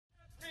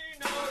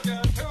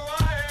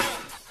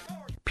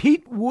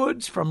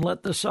Woods from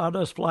Let the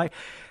Sawdust Fly.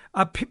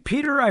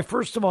 Peter,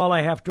 first of all,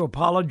 I have to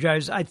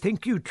apologize. I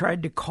think you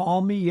tried to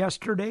call me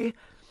yesterday,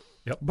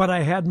 but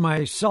I had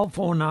my cell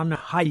phone on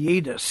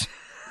hiatus.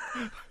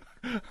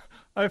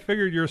 I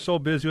figured you're so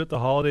busy with the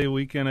holiday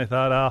weekend, I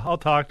thought I'll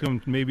talk to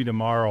him maybe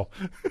tomorrow.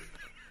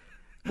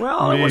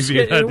 Well, it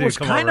was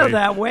kind of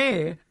that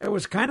way. It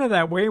was kind of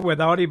that way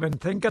without even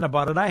thinking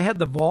about it. I had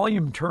the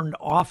volume turned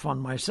off on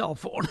my cell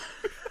phone.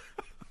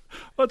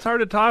 Well, it's hard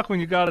to talk when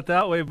you got it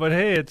that way, but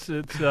hey,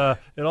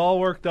 it all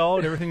worked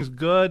out. Everything's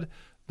good.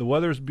 The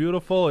weather's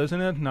beautiful, isn't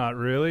it? Not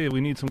really.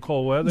 We need some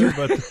cold weather,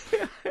 but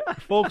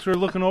folks are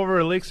looking over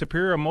at Lake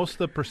Superior. Most of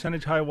the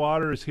percentage high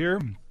water is here.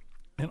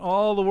 In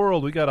all the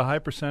world, we got a high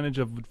percentage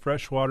of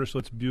fresh water, so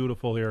it's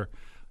beautiful here.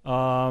 We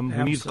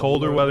need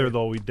colder weather,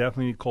 though. We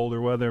definitely need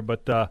colder weather.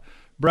 But,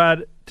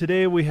 Brad,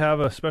 today we have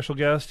a special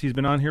guest. He's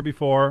been on here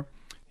before.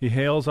 He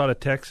hails out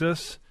of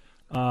Texas.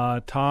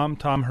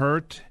 Tom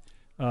Hurt,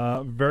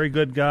 very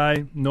good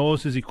guy,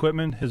 knows his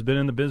equipment, has been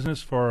in the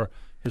business for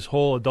his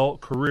whole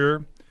adult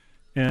career.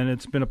 And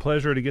it's been a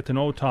pleasure to get to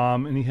know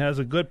Tom. And he has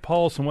a good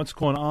pulse on what's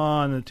going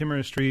on in the timber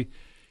industry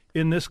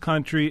in this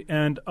country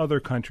and other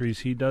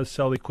countries. He does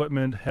sell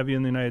equipment heavy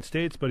in the United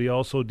States, but he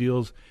also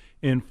deals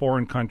in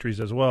foreign countries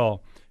as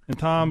well. And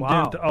Tom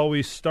didn't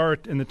always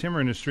start in the timber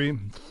industry.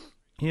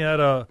 He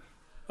had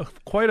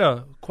quite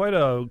a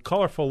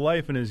colorful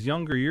life in his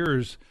younger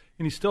years,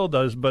 and he still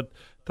does. But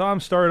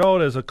Tom started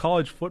out as a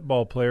college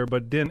football player,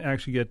 but didn't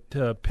actually get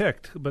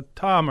picked. But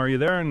Tom, are you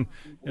there? And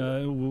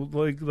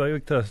we'd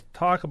like to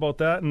talk about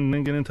that and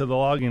then get into the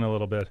logging a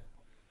little bit.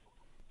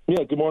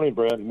 Yeah. Good morning,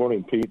 Brad. Good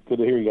morning, Pete. Good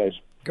to hear you guys.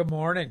 Good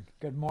morning.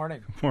 Good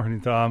morning. Good morning,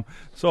 Tom.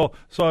 So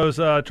I was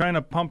trying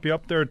to pump you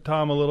up there,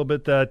 Tom, a little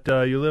bit, that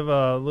you live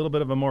a little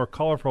bit of a more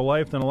colorful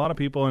life than a lot of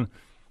people. And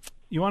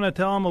you want to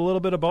tell them a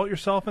little bit about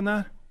yourself in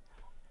that?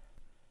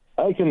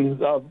 I can.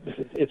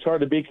 It's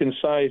hard to be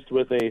concise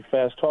with a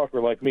fast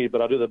talker like me,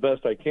 but I'll do the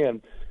best I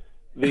can.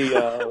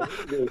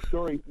 The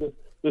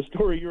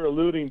story you're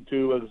alluding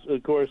to is,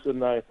 of course,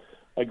 when I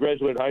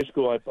graduated high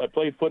school, I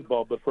played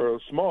football, but for a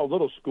small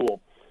little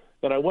school.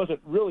 And I wasn't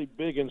really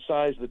big in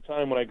size at the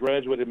time when I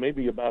graduated,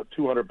 maybe about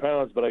 200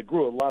 pounds, but I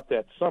grew a lot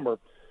that summer.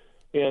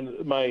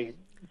 And my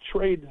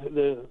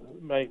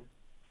my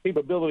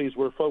capabilities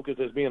were focused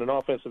as being an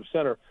offensive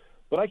center,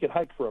 but I could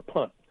hike for a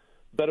punt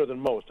better than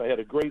most. I had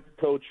a great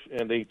coach,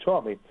 and they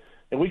taught me,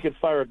 and we could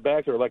fire it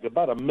back there like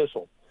about a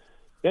missile.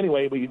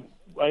 Anyway,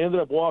 I ended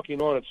up walking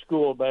on at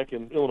school back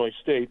in Illinois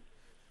State,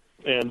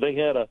 and they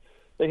had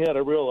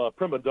a real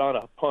prima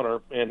donna punter,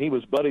 and he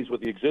was buddies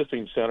with the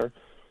existing center.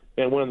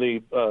 And when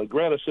the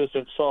grad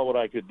assistant saw what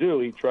I could do,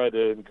 he tried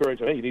to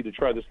encourage him, hey, you need to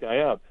try this guy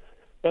out.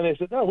 And they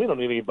said, no, we don't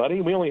need anybody.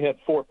 We only had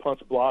 4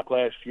 punts blocked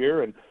last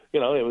year, and, it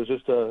was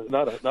just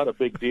not a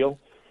big deal.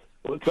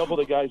 A couple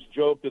of the guys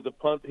joked that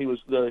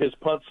his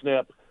punt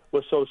snap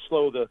was so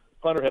slow the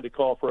punter had to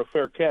call for a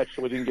fair catch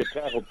so he didn't get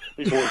tackled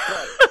before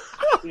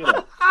he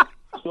tried.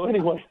 So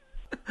anyway,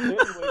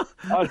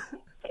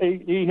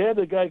 he had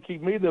the guy. He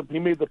made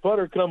the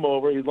punter come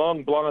over. He had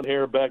long blonde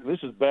hair back. This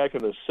is back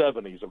in the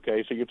 70s.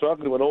 Okay, so you're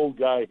talking to an old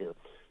guy here,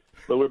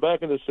 but we're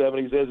back in the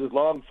 70s. He has his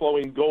long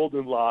flowing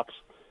golden locks,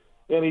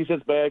 and he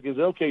sits back. He says,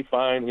 "Okay,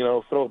 fine,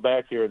 throw it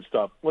back here and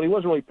stuff." Well, he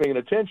wasn't really paying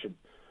attention,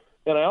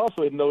 and I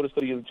also had noticed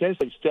that he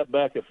intentionally stepped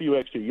back a few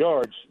extra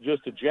yards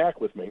just to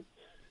jack with me.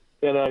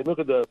 And I look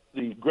at the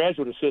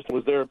graduate assistant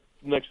was there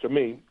next to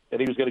me,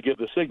 and he was going to give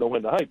the signal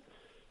when to hike.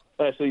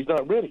 I said, he's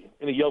not ready.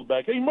 And he yelled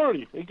back, hey,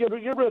 Marty, get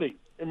ready.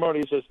 And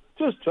Marty says,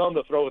 just tell him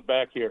to throw it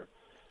back here.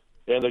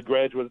 And the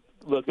graduate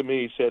looked at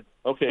me, he said,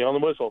 okay, on the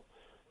whistle.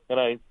 And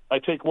I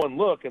take one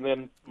look, and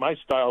then my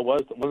style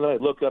was when I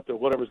look up to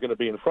whatever's going to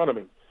be in front of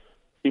me.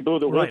 He blew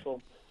the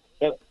whistle,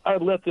 and I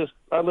let this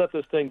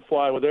thing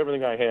fly with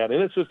everything I had.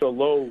 And it's just a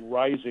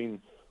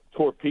low-rising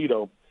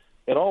torpedo.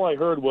 And all I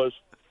heard was,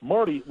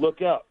 Marty,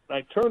 look out. And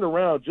I turned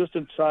around just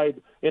in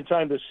time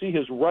to see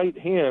his right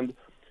hand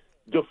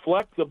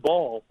deflect the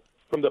ball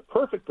from the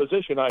perfect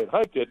position I had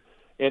hiked it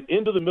and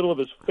into the middle of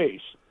his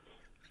face.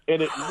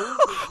 And it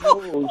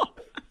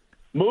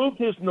moved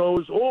his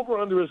nose over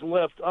under his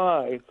left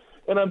eye.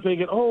 And I'm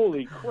thinking,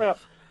 holy crap.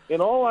 And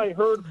all I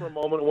heard for a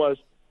moment was,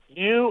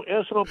 you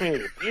SOB,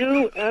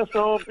 you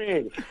SOB,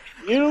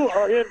 you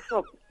are in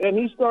trouble. And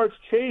he starts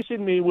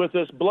chasing me with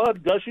this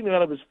blood gushing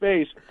out of his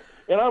face.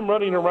 And I'm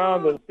running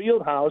around the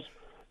field house.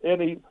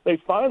 And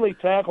they finally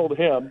tackled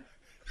him.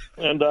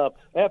 And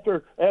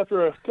after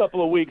a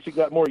couple of weeks, he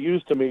got more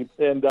used to me,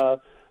 and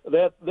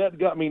that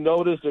got me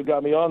noticed. It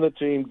got me on the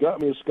team, got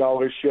me a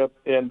scholarship,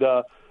 and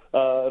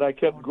I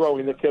kept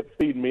growing. It kept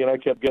feeding me, and I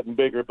kept getting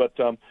bigger. But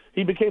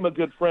he became a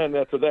good friend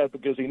after that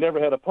because he never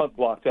had a punt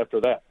blocked after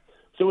that.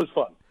 So it was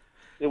fun.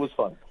 It was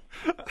fun.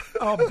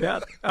 I'll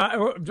bet. I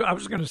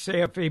was going to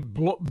say if he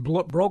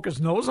broke his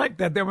nose like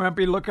that, they might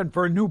be looking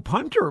for a new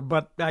punter,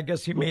 but I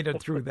guess he made it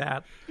through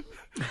that.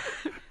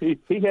 He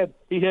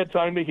had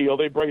time to heal.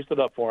 They braced it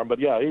up for him, but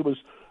yeah, he was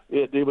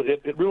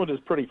it ruined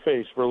his pretty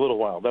face for a little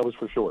while. That was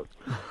for sure.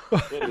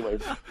 Anyway,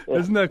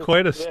 isn't that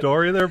quite a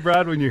story there,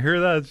 Brad? When you hear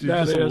that,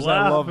 that is.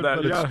 I love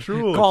that. Yeah. It's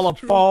true.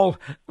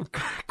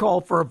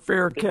 Call for a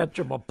fair catch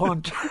of a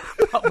punt,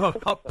 a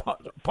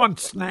punt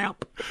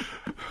snap.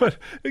 But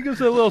it gives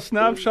a little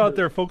snapshot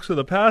there, folks, of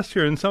the past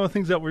here, and some of the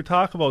things that we're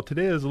talking about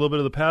today is a little bit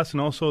of the past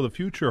and also the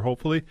future,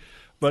 hopefully.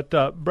 But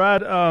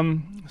Brad,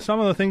 some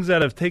of the things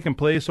that have taken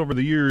place over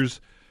the years.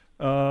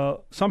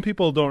 Some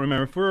people don't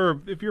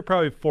remember. If you're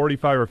probably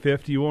 45 or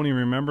 50, you won't even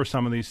remember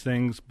some of these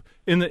things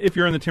if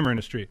you're in the timber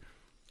industry.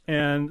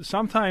 And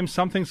sometimes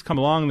some things come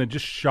along that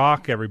just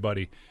shock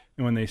everybody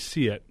when they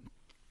see it.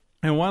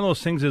 And one of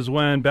those things is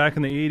when back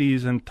in the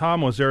 80s, and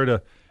Tom was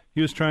there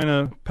he was trying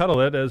to peddle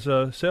it as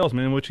a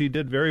salesman, which he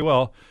did very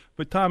well.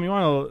 But Tom, you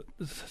want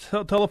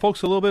to tell the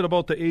folks a little bit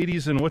about the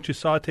 80s and what you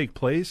saw take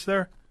place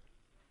there?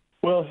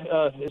 Well,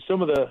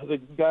 some of the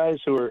guys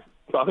who are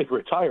probably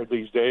retired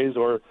these days,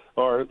 or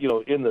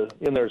in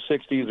their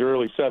 60s or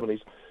early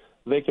 70s,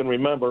 they can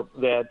remember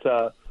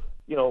that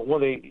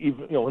when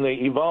they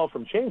evolved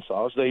from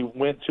chainsaws,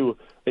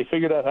 they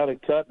figured out how to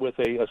cut with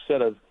a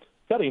set of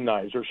cutting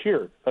knives or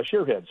a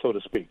shear head, so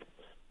to speak,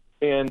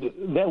 and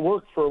that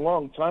worked for a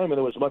long time, and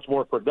it was much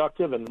more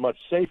productive and much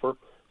safer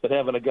than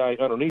having a guy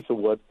underneath the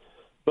wood.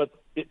 But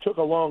it took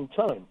a long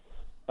time,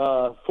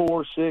 4,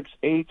 6,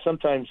 8,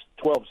 sometimes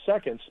 12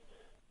 seconds,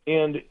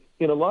 and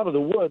in a lot of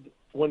the wood,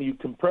 when you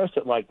compressed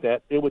it like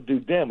that, it would do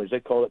damage. They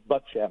call it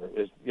butt chatter,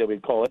 we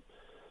call it.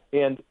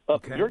 And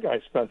up in your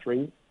guys'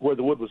 country, where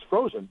the wood was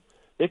frozen,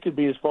 it could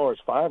be as far as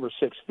 5 or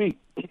 6 feet.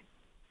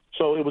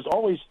 So it was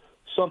always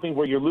something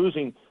where you're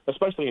losing,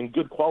 especially in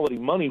good quality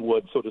money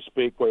wood, so to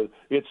speak, where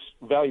it's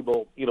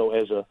valuable,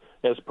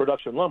 as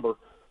production lumber.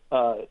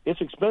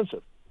 It's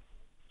expensive.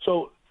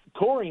 So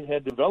Coring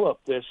had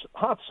developed this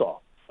hot saw,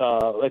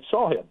 a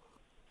saw head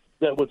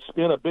that would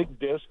spin a big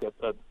disc.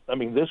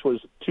 This was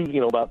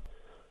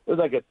it was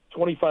like a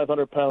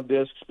 2,500-pound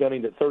disc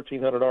spinning at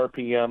 1,300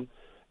 RPM,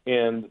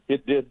 and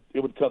it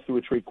would cut through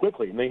a tree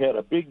quickly. And they had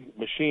a big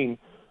machine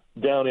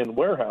down in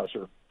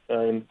Weyerhaeuser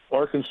in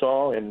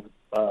Arkansas and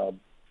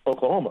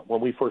Oklahoma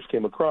when we first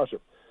came across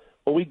it.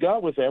 Well, we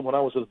got with them when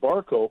I was with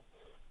Barco,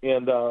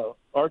 and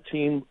our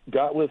team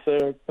got with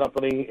their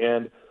company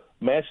and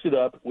matched it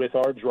up with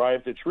our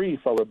drive-to-tree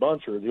Feller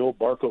Buncher, the old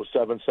Barco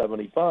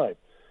 775.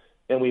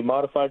 And we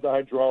modified the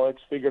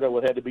hydraulics, figured out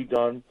what had to be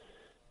done,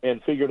 and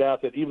figured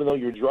out that even though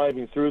you're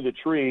driving through the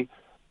tree,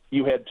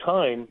 you had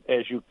time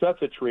as you cut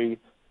the tree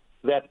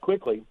that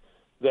quickly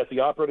that the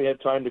operator had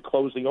time to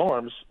close the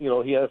arms. He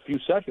had a few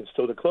seconds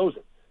to close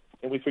it.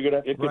 And we figured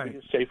out it could be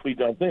a safely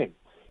done thing.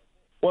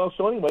 Well,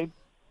 so anyway,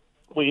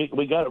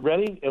 we got it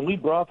ready, and we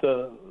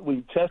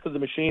tested the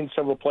machine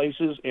several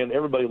places, and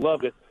everybody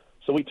loved it.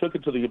 So we took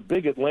it to the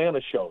big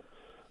Atlanta show.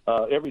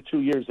 Every 2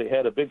 years they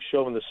had a big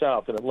show in the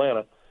South in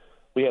Atlanta.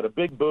 We had a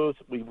big booth.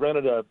 We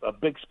rented a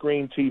big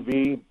screen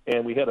TV,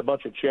 and we had a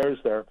bunch of chairs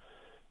there.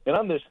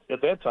 And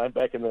at that time,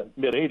 back in the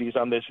mid-'80s,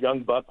 I'm this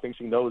young buck, thinks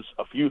he knows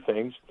a few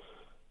things.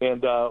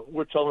 And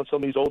we're telling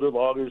some of these older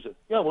loggers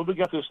that, we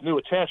got this new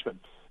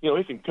attachment.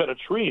 It can cut a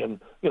tree in,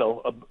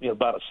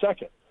 about a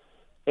second.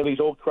 And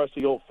these old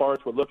crusty old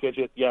farts would look at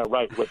you, yeah,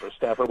 right,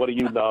 whippersnapper, what do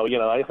you know?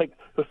 I think,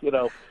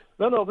 no,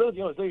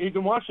 you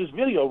can watch this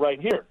video right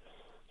here.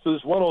 So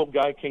this one old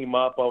guy came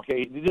up,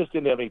 he just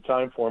didn't have any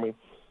time for me.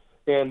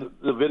 And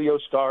the video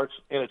starts,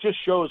 and it just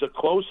shows a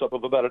close-up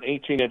of about an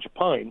 18-inch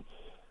pine.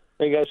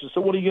 And the guy says,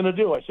 so what are you going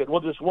to do? I said, well,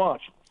 just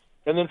watch.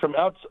 And then from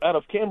out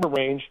of camera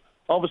range,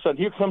 all of a sudden,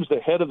 here comes the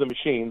head of the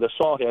machine, the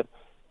saw head,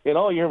 and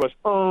all you hear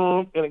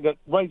was, and it got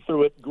right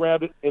through it,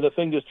 grabbed it, and the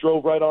thing just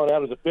drove right on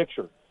out of the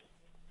picture.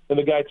 And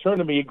the guy turned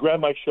to me, he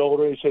grabbed my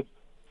shoulder, and he said,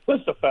 this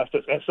is the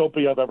fastest SOP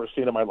I've ever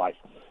seen in my life.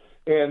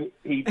 And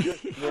he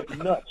just went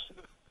nuts.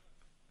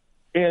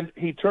 And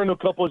he turned to a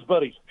couple of his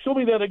buddies. Show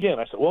me that again.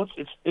 I said, well,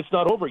 it's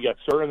not over yet,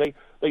 sir. And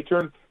they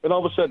turned, and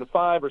all of a sudden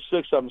 5 or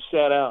 6 of them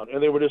sat out,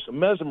 and they were just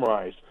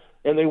mesmerized.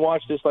 And they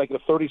watched this like a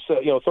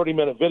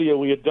 30-minute video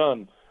we had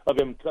done of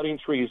him cutting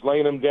trees,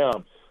 laying them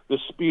down, the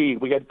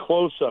speed. We had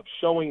close-ups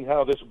showing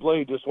how this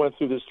blade just went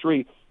through this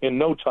tree in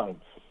no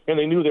time. And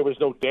they knew there was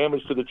no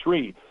damage to the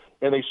tree.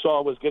 And they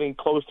saw it was getting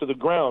close to the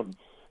ground.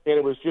 And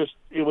it was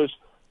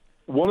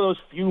one of those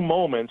few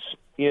moments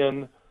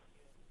in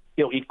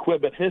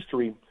equipment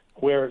history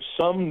where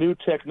some new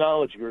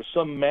technology or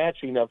some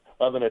matching of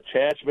an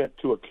attachment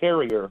to a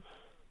carrier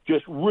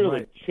just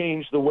really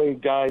changed the way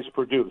guys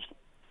produced.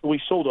 We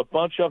sold a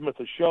bunch of them at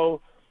the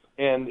show,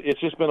 and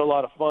it's just been a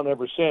lot of fun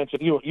ever since.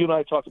 And you and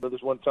I talked about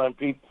this one time,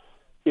 Pete.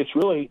 It's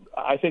really,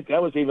 I think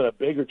that was even a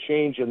bigger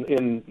change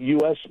in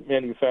U.S.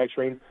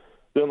 manufacturing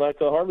than like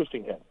the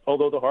harvesting head.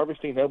 Although the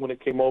harvesting head, when it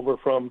came over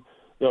from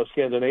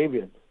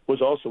Scandinavia,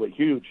 was also a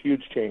huge,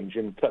 huge change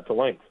in cut to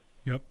length.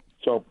 Yep.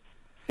 So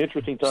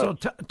interesting time.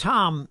 So,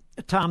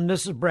 Tom,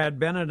 this is Brad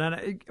Bennett.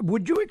 And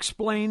would you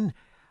explain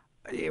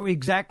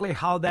exactly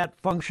how that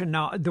functioned?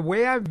 Now, the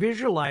way I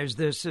visualize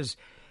this is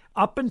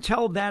up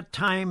until that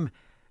time,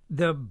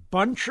 the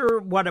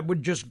buncher, it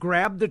would just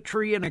grab the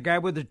tree and a guy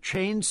with a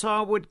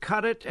chainsaw would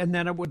cut it and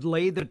then it would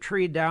lay the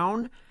tree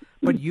down,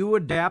 but you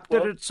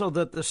adapted it so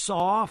that the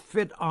saw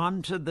fit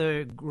onto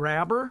the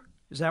grabber?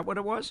 Is that what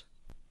it was?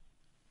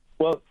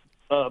 Well,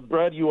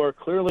 Brad, you are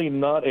clearly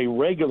not a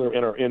regular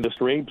in our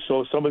industry,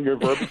 so some of your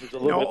verbiage is a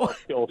little bit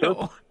off kilter.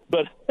 No.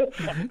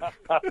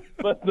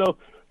 But no,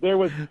 there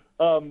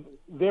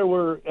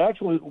were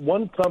actually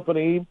one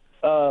company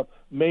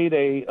made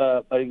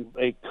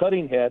a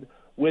cutting head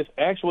with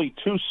actually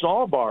 2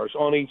 saw bars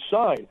on each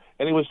side,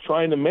 and he was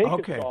trying to make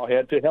a saw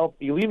head to help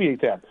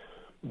alleviate that.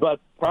 But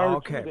prior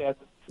to that,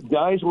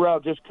 guys were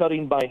out just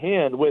cutting by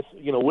hand with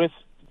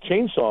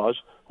chainsaws,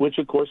 which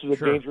of course is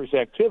a dangerous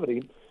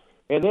activity.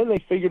 And then they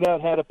figured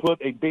out how to put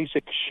a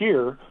basic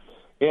shear,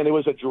 and it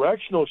was a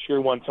directional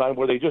shear one time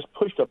where they just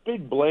pushed a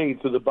big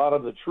blade to the bottom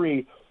of the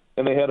tree,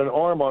 and they had an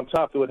arm on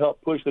top that would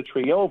help push the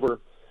tree over.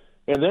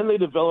 And then they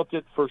developed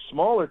it for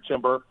smaller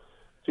timber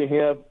to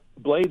have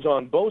blades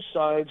on both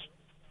sides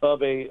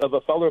of a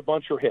feller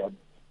buncher head,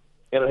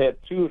 and it had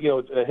two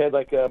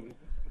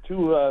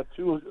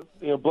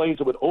blades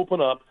that would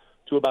open up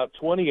to about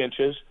 20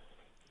 inches,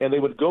 and they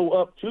would go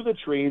up to the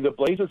tree. The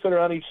blades would fit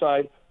around each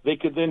side. They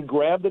could then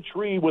grab the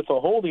tree with the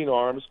holding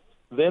arms,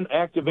 then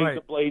activate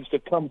the blades to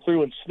come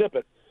through and snip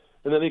it,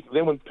 and then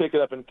they would pick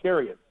it up and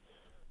carry it.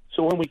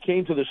 So when we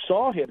came to the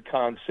saw head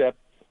concept,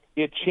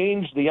 it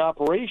changed the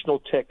operational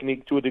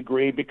technique to a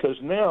degree, because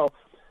now,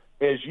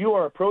 as you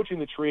are approaching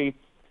the tree,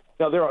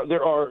 now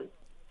there are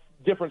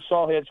different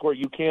saw heads where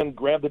you can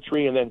grab the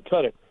tree and then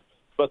cut it,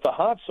 but the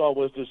hot saw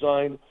was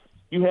designed,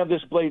 you have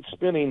this blade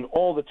spinning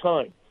all the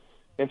time,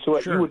 and so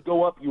as you would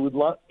go up,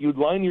 you'd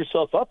line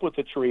yourself up with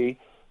the tree,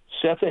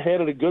 set the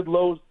head at a good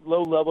low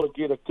level to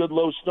get a good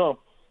low stump,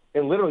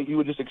 and literally you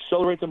would just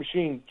accelerate the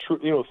machine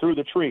through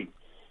the tree.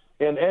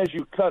 And as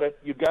you cut it,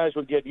 you guys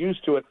would get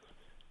used to it.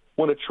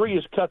 When a tree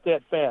is cut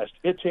that fast,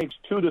 it takes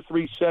 2 to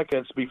 3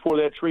 seconds before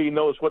that tree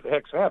knows what the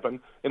heck's happened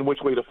and which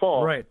way to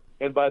fall. Right.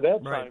 And by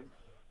that time,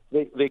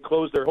 they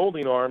close their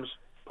holding arms,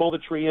 pull the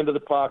tree into the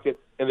pocket,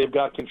 and they've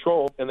got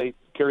control, and they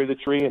carry the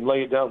tree and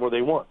lay it down where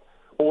they want.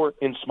 Or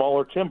in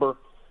smaller timber,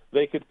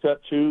 they could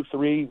cut 2,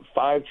 3,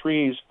 5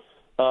 trees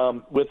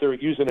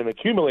using an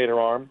accumulator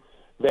arm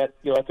that,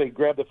 if they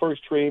grab the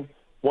first tree,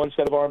 one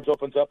set of arms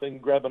opens up,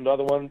 and grab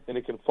another one, and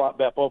it can flop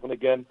back open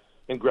again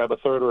and grab a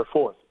third or a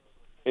fourth.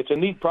 It's a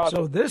neat process.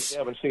 So this, you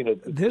haven't seen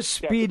it. This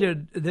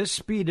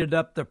speeded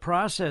up the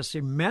process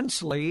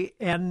immensely,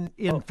 and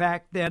in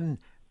fact, then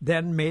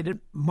made it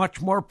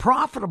much more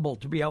profitable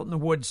to be out in the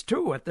woods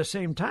too at the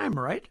same time,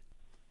 right?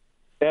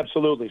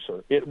 Absolutely,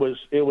 sir. It was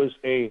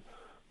a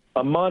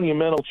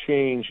monumental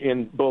change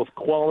in both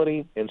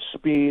quality and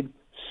speed,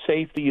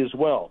 safety as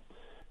well,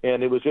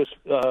 and it was just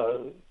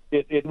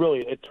it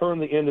really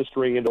turned the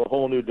industry into a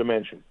whole new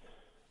dimension.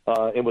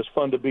 It was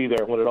fun to be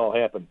there when it all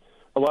happened.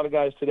 A lot of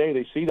guys today,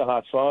 they see the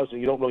hot saws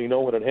and you don't really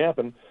know when it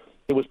happened.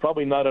 It was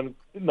probably not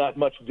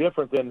much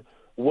different than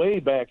way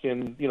back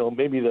in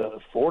maybe the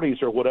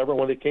 40s or whatever,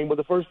 when they came with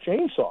the first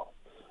chainsaw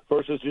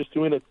versus just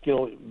doing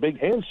big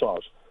hand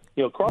saws.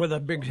 With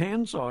a big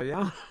handsaw,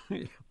 yeah.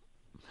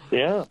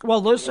 Yeah.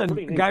 Well,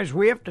 listen, guys,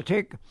 we have to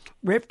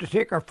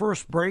take our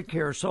first break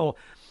here. So,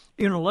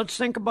 let's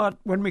think about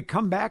when we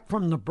come back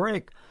from the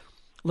break.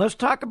 Let's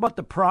talk about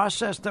the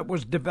process that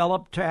was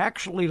developed to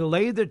actually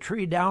lay the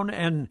tree down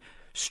and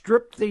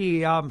strip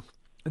the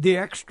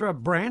extra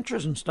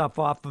branches and stuff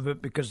off of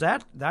it, because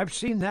that I've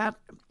seen that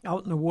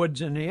out in the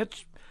woods, and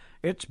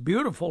it's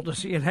beautiful to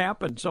see it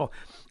happen. So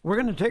we're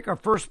going to take our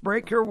first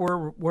break here.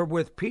 We're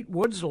with Pete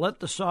Woods, Let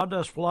the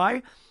Sawdust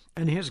Fly,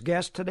 and his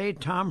guest today,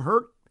 Tom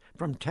Hurt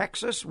from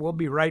Texas. We'll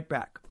be right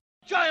back.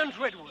 Giant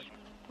redwood,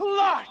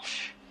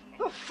 larch,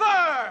 the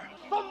fir,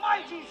 the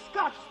mighty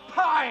Scotch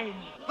pine,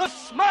 the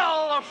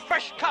smell of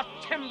fresh-cut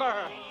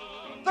timber,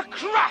 the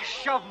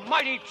crash of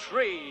mighty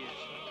trees.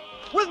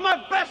 With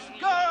my best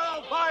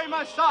girl by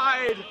my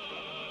side,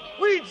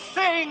 we'd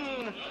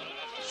sing,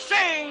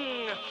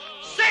 sing,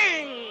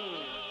 sing.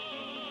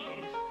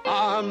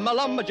 I'm a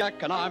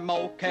lumberjack and I'm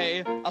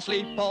okay. I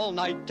sleep all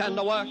night and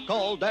I work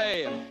all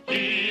day.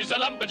 He's a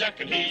lumberjack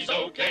and he's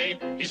okay.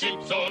 He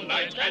sleeps all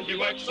night and he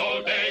works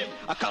all day.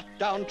 I cut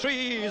down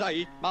trees, I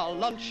eat my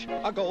lunch,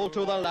 I go to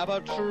the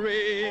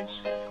lavatory.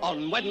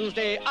 On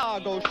Wednesday I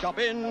go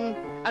shopping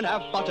and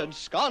have buttered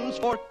scones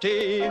for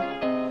tea.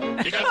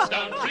 He cuts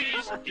down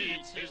trees,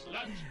 eats his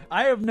lunch.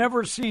 I have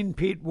never seen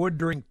Pete Wood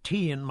drink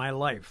tea in my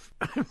life.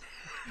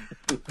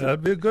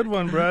 That'd be a good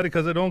one, Brad,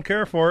 because I don't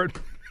care for it.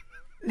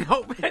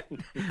 No,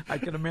 I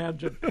can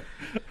imagine.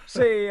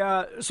 Say,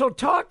 so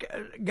talk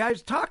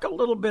a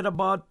little bit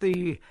about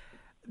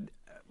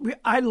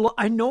I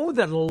know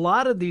that a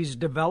lot of these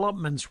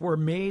developments were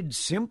made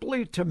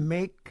simply to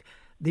make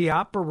the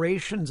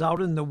operations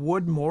out in the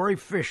wood more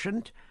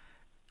efficient,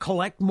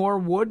 collect more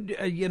wood.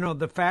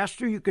 The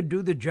faster you could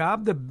do the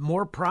job, the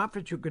more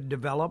profit you could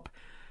develop.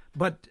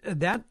 But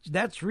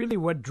that's really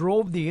what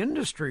drove the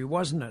industry,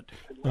 wasn't it?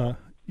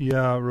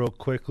 Yeah, real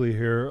quickly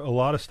here. A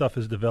lot of stuff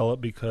is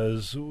developed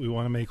because we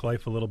want to make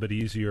life a little bit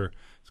easier.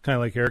 It's kind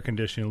of like air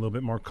conditioning, a little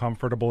bit more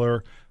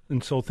comfortable.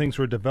 And so things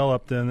were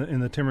developed, and in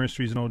the timber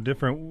industry is no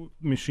different.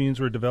 Machines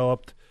were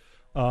developed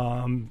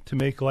to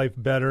make life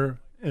better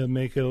and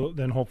make it,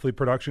 then hopefully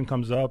production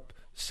comes up.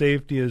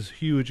 Safety is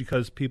huge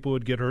because people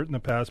would get hurt in the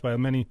past by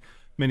many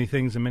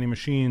things and many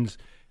machines.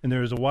 And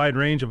there's a wide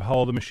range of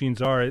how the machines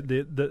are.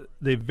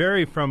 They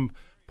vary from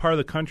part of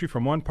the country,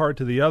 from one part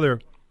to the other,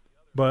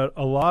 but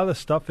a lot of the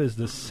stuff is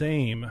the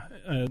same.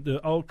 The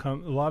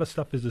outcome, a lot of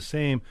stuff is the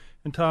same.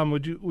 And Tom,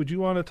 would you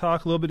want to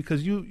talk a little bit,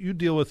 because you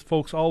deal with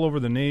folks all over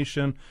the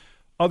nation,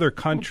 other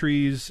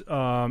countries,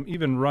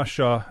 even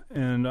Russia,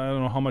 and I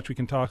don't know how much we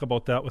can talk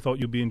about that without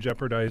you being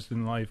jeopardized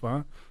in life,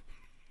 huh?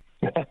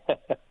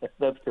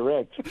 That's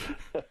correct.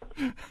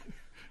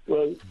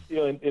 Well,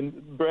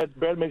 and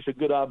Brad makes a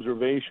good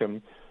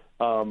observation.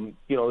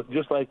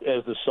 Just like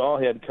as the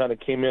sawhead kind of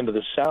came into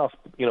the South,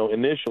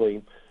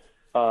 initially,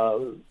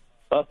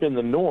 up in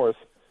the North,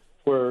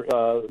 where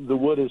the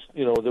wood is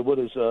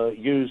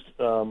used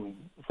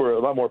for a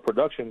lot more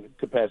production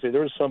capacity.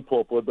 There is some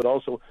pulpwood, but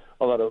also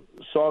a lot of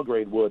saw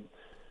grade wood.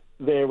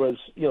 There was,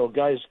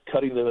 guys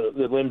cutting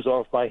the limbs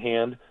off by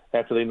hand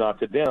after they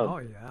knocked it down. Oh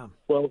yeah.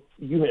 Well,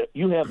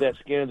 you have that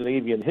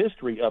Scandinavian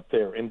history up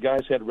there, and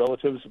guys had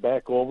relatives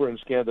back over in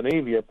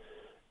Scandinavia,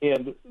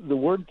 and the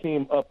word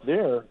came up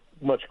there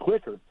much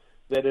quicker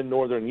that in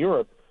Northern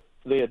Europe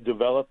they had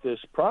developed this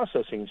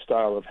processing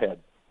style of head,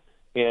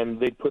 and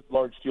they put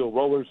large steel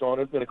rollers on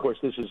it. And of course,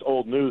 this is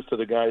old news to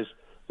the guys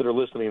that are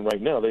listening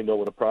right now. They know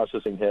what a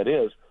processing head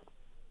is,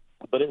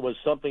 but it was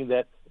something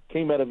that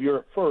came out of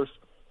Europe first.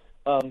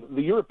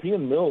 The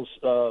European mills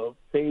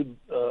paid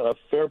a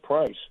fair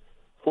price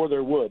for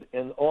their wood,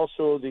 and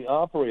also the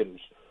operators.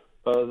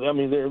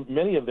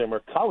 Many of them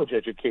are college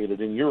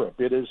educated in Europe.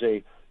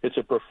 It's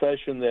a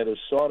profession that is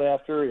sought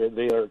after.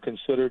 They are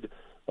considered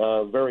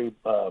very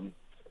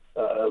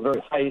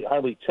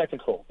highly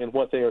technical in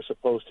what they are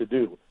supposed to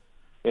do.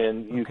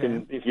 And you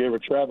can, if you ever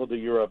traveled to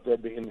Europe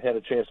and had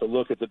a chance to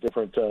look at the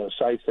different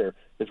sites there,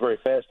 it's very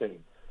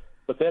fascinating.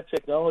 But that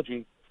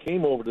technology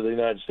came over to the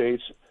United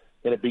States,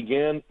 and it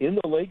began in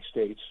the Lake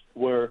States,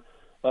 where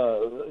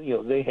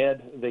they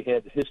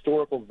had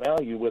historical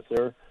value with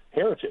their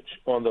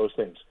heritage on those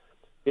things.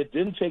 It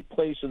didn't take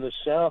place in the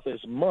South as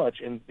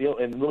much, and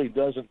really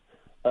doesn't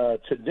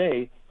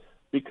today,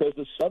 because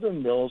the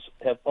southern mills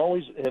have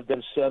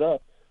been set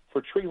up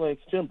for tree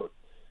length timber,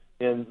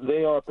 and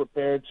they are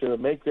prepared to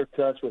make their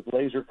cuts with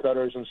laser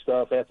cutters and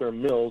stuff at their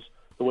mills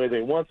the way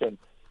they want them,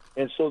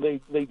 and so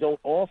they don't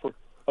offer.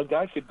 A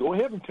guy could go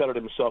ahead and cut it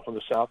himself in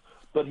the South,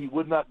 but he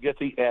would not get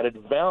the added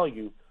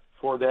value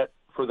for that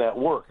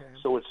work. Okay.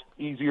 So it's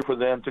easier for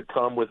them to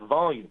come with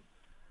volume.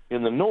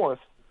 In the North,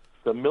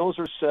 the mills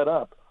are set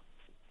up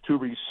to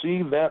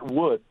receive that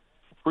wood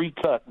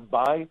pre-cut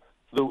by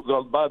the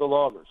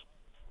loggers.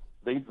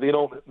 They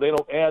don't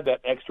add that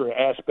extra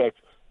aspect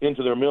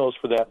into their mills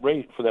for that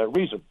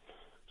reason.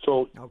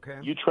 So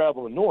you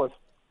travel in North,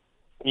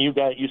 and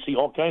you see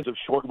all kinds of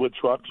shortwood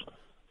trucks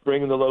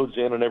bringing the loads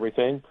in and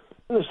everything.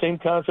 And the same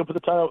concept with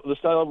the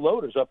style of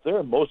loaders up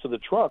there. Most of the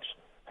trucks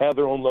have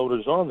their own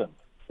loaders on them.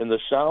 In the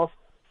South,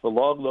 the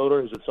log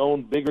loader is its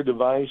own bigger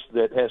device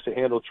that has to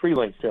handle tree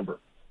length timber.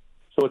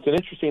 So it's an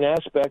interesting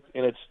aspect,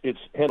 and it's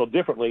handled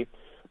differently.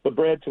 But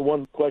Brad, to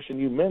one question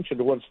you mentioned,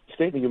 to one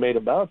statement you made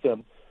about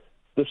them,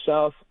 the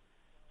South,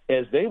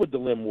 as they would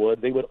delimb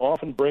wood, they would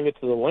often bring it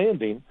to the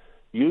landing,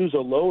 use a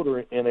loader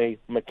in a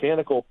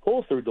mechanical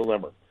pull-through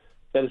delimber.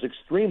 That is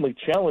extremely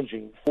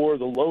challenging for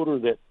the loader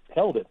that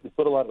held it. They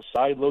put a lot of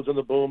side loads on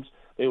the booms.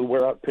 They would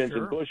wear out pins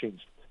and bushings.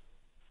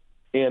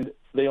 And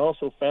they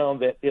also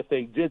found that if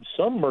they did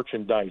some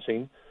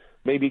merchandising,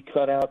 maybe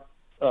cut out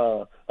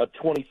a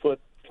 20-foot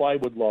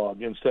plywood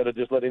log instead of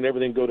just letting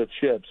everything go to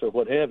chips or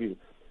what have you,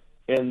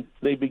 and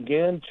they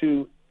began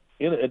to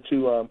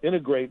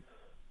integrate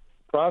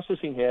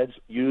processing heads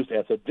used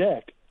at the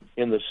deck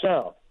in the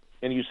South.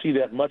 And you see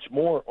that much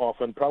more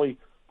often. Probably,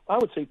 I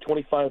would say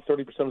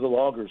 25-30% of the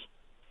loggers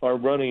are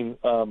running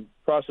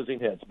processing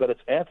heads, but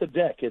it's at the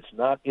deck. It's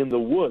not in the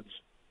woods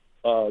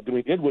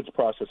doing in-woods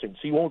processing.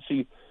 So you won't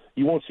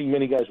see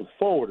many guys with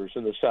forwarders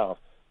in the South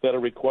that are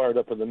required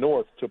up in the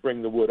North to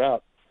bring the wood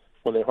out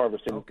when they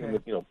harvest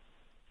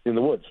in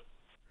the woods.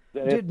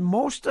 Did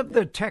most of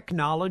the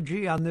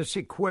technology on this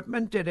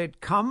equipment, did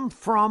it come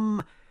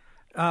from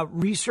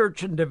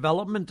research and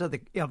development of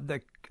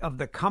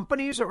the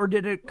companies, or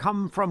did it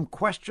come from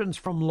questions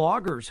from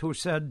loggers who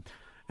said,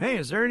 "Hey,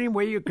 is there any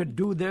way you could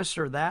do this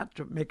or that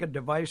to make a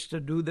device to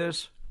do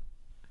this?"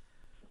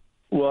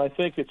 Well, I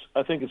think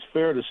it's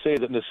fair to say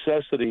that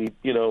necessity,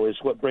 is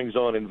what brings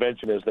on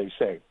invention, as they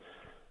say.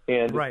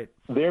 And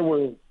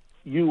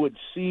you would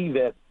see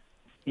that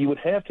you would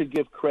have to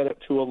give credit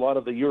to a lot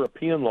of the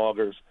European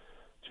loggers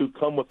to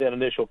come with that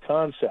initial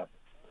concept.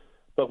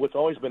 But what's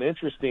always been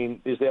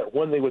interesting is that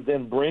when they would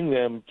then bring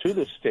them to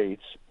the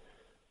States,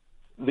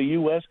 the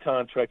U.S.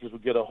 contractors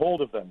would get a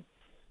hold of them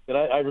And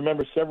I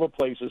remember several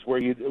places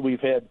where we've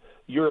had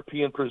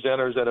European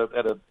presenters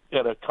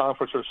at a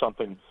conference or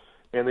something,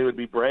 and they would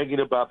be bragging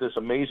about this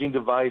amazing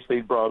device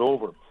they'd brought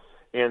over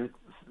and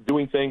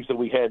doing things that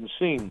we hadn't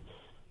seen.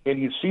 And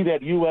you'd see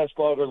that U.S.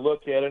 logger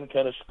look at it and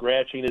kind of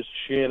scratching his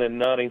chin and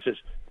nodding, says,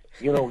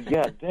 yeah,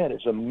 that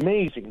is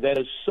amazing. That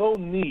is so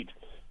neat.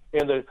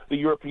 And the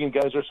European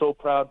guys are so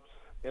proud.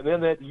 And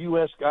then that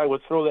U.S. guy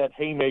would throw that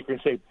haymaker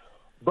and say,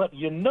 but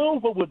you know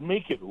what would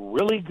make it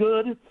really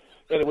good?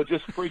 And it would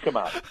just freak them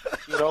out,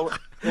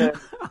 And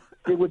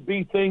it would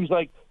be things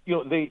like,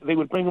 they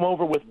would bring them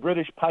over with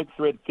British pipe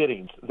thread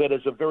fittings. That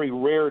is a very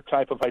rare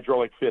type of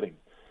hydraulic fitting.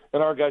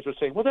 And our guys are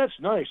saying, well, that's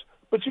nice,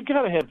 but you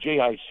got to have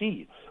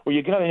JIC, or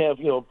you got to have,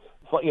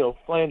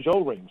 flange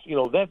O-rings,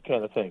 that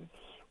kind of thing.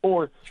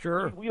 Or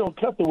sure, we don't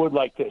cut the wood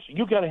like this.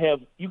 You got to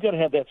have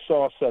that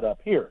saw set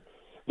up here.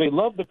 They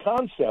love the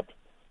concept,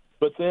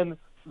 but then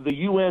the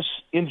U.S.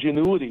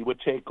 ingenuity would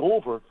take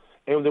over,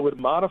 and they would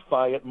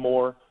modify it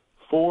more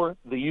for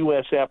the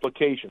U.S.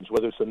 applications,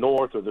 whether it's the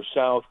North or the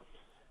South.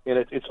 And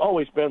it's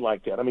always been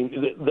like that. I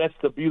mean, that's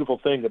the beautiful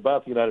thing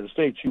about the United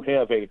States. You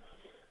have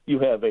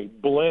a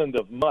blend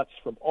of mutts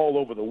from all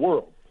over the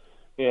world.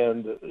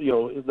 And,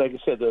 like I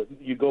said,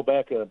 you go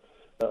back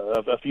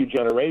a few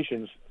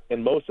generations,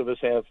 and most of us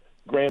have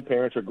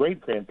grandparents or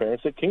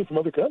great-grandparents that came from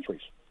other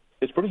countries.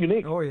 It's pretty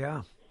unique. Oh,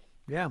 yeah.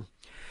 Yeah.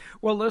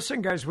 Well,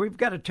 listen, guys, we've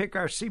got to take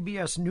our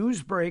CBS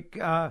News break.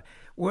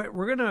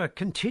 We're going to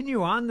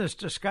continue on this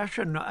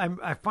discussion.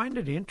 I find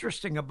it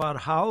interesting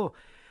about how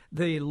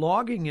the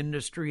logging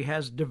industry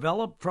has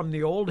developed from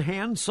the old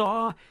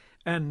handsaw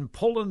and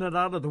pulling it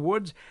out of the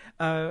woods.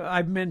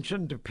 I've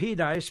mentioned to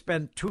Pete, I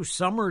spent 2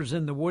 summers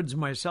in the woods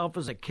myself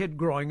as a kid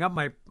growing up.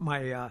 My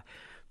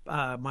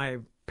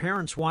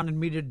parents wanted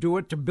me to do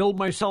it to build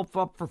myself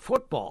up for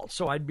football,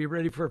 so I'd be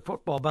ready for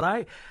football.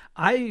 But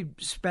I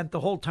spent the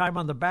whole time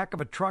on the back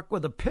of a truck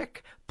with a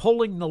pick,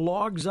 pulling the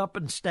logs up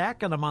and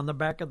stacking them on the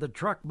back of the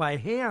truck by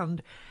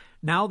hand.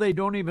 Now they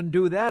don't even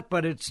do that,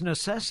 but it's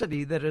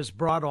necessity that has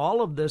brought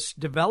all of this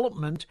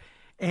development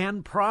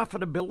and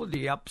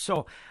profitability up.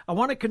 So I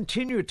want to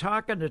continue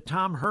talking to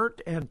Tom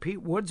Hurt and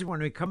Pete Woods when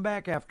we come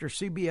back after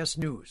CBS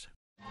News.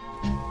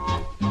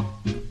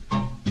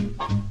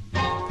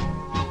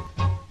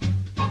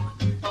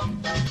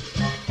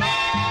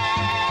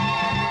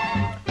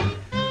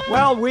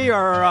 Well, we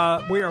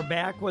are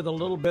back with a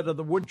little bit of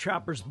the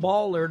Woodchopper's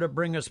Ball there to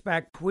bring us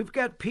back. We've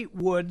got Pete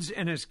Woods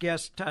and his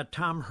guest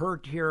Tom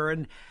Hurt here,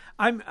 and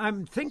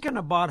I'm thinking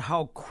about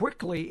how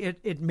quickly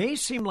it may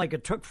seem like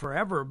it took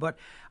forever, but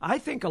I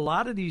think a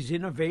lot of these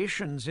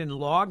innovations in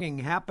logging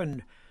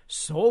happened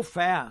so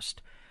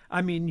fast.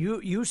 I mean,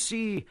 you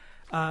see,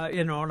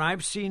 and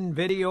I've seen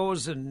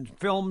videos and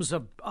films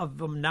of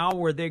them now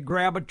where they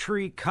grab a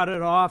tree, cut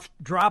it off,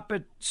 drop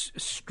it,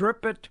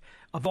 strip it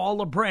of all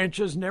the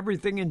branches and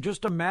everything in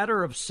just a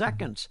matter of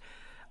seconds.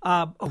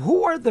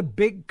 Who are the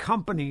big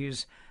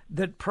companies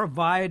that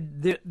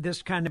provide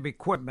this kind of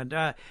equipment?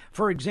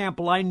 For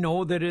example, I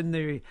know that in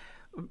the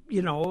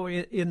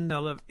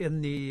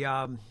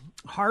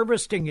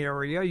harvesting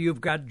area,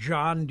 you've got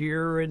John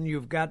Deere and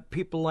you've got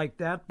people like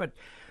that. But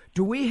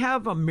do we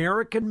have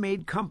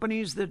American-made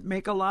companies that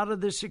make a lot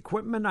of this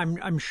equipment?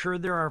 I'm sure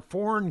there are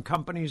foreign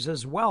companies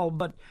as well.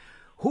 But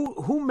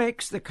who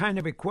makes the kind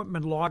of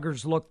equipment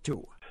loggers look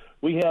to?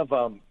 We have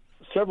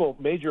several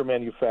major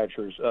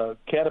manufacturers.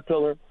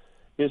 Caterpillar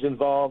is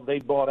involved. They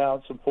bought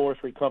out some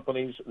forestry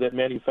companies that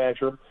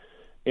manufacture,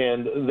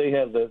 and they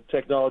have the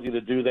technology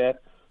to do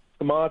that.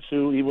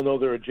 Komatsu, even though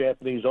they're a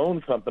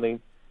Japanese-owned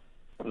company,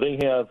 they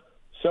have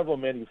several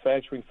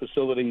manufacturing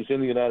facilities in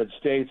the United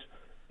States,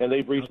 and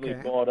they've recently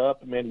bought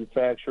up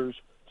manufacturers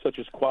such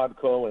as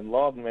Quadco and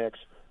Logmax,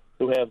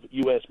 who have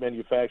U.S.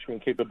 manufacturing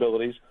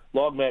capabilities.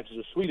 Logmax is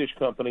a Swedish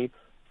company,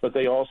 but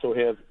they also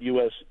have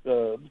U.S.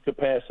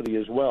 capacity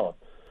as well.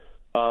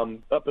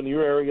 Up in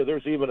your area,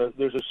 there's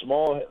a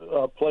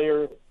small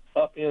player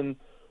up in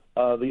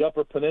the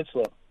Upper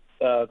Peninsula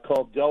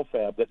called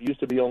Delfab that used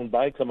to be owned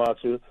by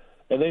Komatsu,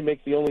 and they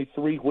make the only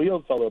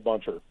 3-wheeled feller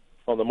buncher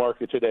on the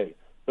market today.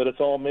 But it's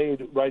all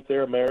made right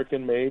there,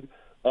 American-made,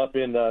 up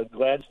in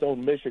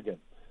Gladstone, Michigan.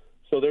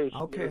 So there's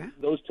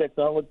those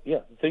technology,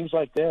 things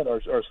like that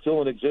are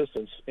still in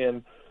existence.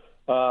 And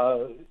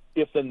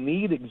if the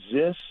need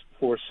exists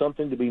for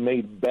something to be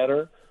made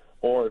better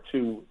or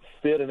to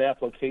fit an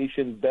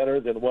application better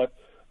than what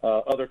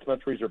other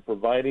countries are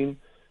providing,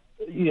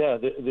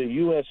 the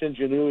U.S.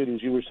 ingenuity,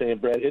 as you were saying,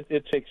 Brad,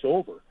 it takes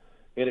over,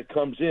 and it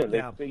comes in.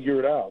 They figure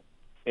it out,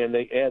 and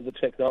they add the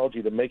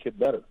technology to make it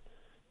better.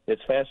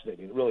 It's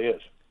fascinating. It really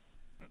is.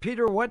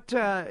 Peter,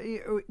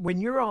 when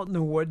you're out in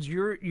the woods,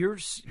 you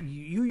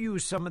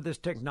use some of this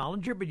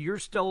technology, but you're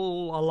still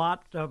a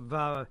lot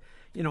of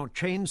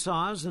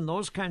chainsaws and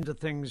those kinds of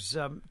things,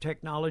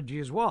 technology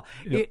as well.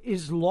 Yep.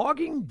 Is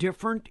logging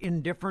different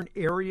in different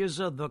areas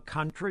of the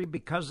country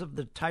because of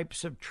the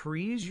types of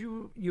trees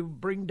you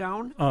bring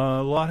down?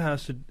 A lot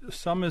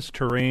some is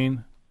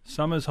terrain,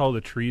 some is how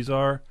the trees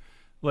are.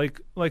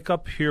 Like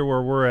up here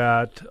where we're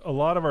at, a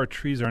lot of our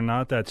trees are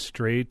not that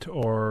straight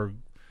or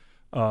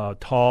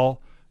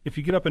tall. If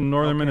you get up in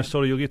northern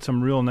Minnesota, you'll get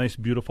some real nice,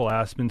 beautiful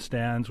aspen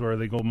stands where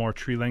they go more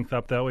tree length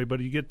up that way. But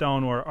you get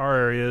down where our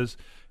area is,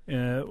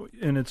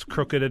 and it's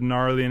crooked and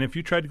gnarly. And if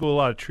you try to go a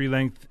lot of tree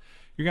length,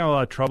 you're going to have a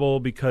lot of trouble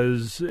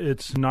because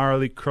it's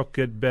gnarly,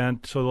 crooked,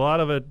 bent. So a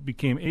lot of it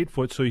became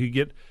 8-foot, so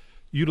you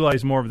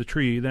utilize more of the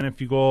tree. Then if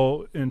you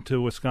go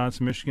into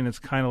Wisconsin, Michigan, it's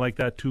kind of like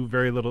that too,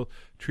 very little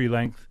tree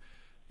length.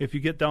 If you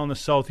get down the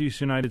southeast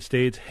United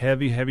States,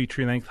 heavy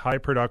tree length, high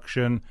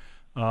production.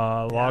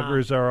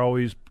 Loggers are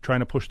always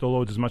trying to push the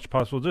loads as much as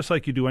possible, just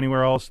like you do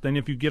anywhere else. Then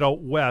if you get out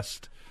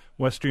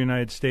western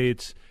United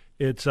States,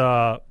 it's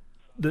the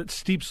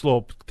steep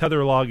slope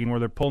tether logging where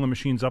they're pulling the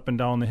machines up and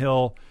down the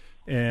hill,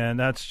 and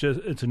it's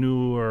a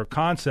newer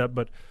concept.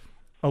 But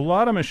a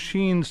lot of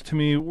machines to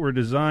me were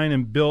designed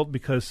and built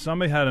because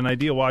somebody had an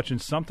idea watching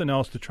something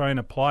else to try and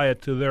apply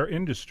it to their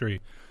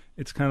industry.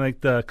 It's kind of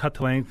like the cut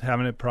to length,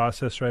 having it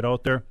processed right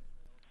out there.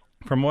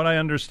 From what I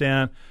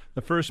understand,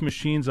 the first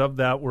machines of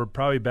that were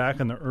probably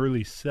back in the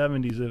early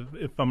 70s.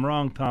 If I'm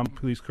wrong, Tom,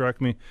 please correct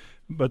me.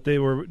 But they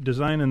were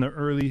designed in the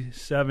early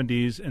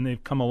 70s, and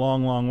they've come a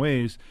long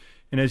ways.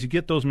 And as you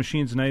get those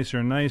machines nicer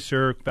and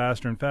nicer,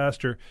 faster and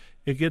faster,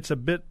 it gets a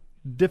bit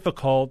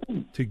difficult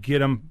to get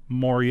them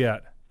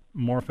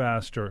more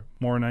faster,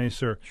 more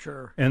nicer.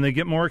 Sure. And they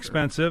get more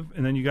expensive,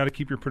 and then you got to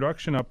keep your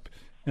production up.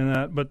 And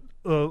that. But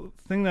the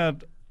thing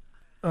that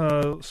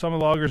some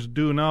loggers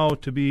do now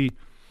to be,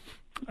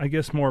 I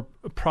guess, more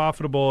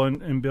profitable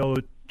and be able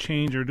to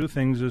change or do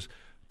things is,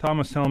 Tom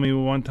was telling me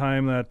one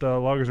time that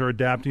loggers are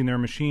adapting their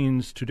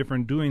machines to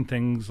different doing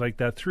things, like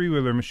that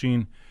three-wheeler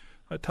machine.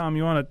 Tom,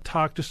 you want to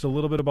talk just a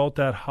little bit about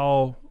that,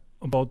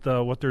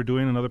 what they're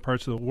doing in other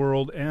parts of the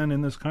world and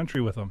in this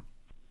country with them?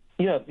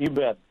 Yeah, you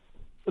bet.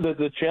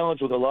 The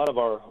challenge with a lot of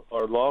our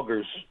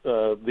loggers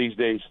these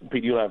days,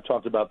 Pete, you and I have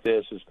talked about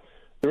this, is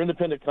they're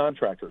independent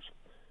contractors.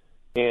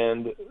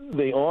 And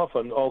they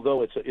often,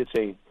 although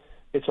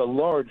it's a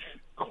large,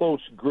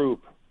 close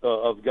group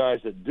of guys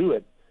that do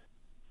it,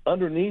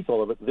 underneath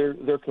all of it,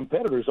 they're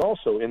competitors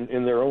also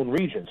in their own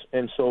regions.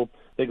 And so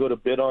they go to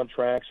bid on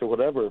tracks or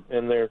whatever,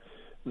 and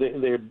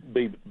they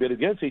bid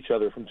against each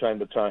other from time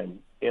to time.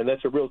 And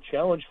that's a real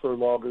challenge for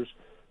loggers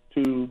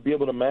to be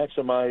able to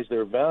maximize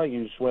their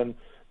values when,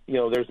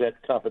 there's that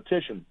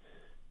competition.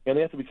 And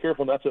they have to be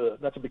careful not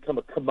to become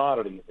a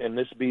commodity and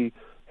be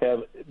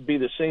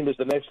the same as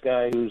the next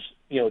guy who's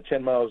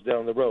 10 miles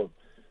down the road.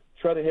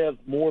 Try to have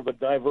more of a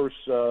diverse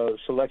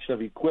selection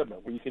of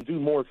equipment where you can do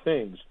more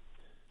things.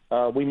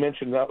 We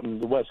mentioned out in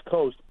the West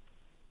Coast,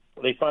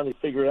 they finally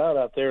figured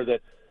out there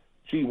that,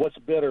 what's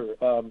better,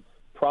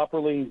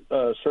 properly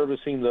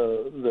servicing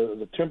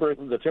the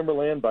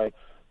timberland by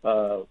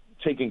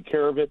taking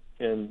care of it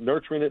and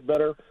nurturing it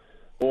better,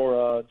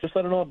 or just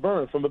let it all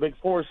burn from a big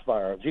forest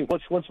fire.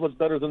 What's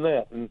better than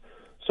that? And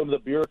some of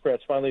the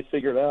bureaucrats finally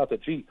figured out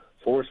that,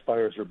 forest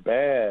fires are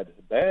bad,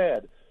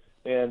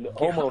 and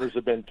homeowners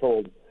have been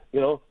told,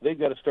 they've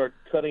got to start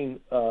cutting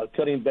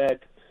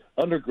back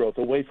undergrowth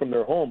away from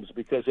their homes,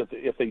 because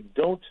if they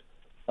don't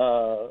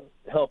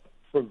help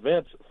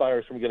prevent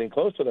fires from getting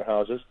close to their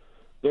houses,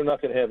 they're not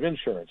going to have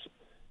insurance.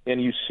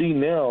 And you see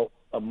now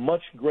a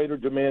much greater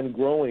demand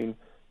growing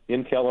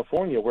in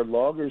California, where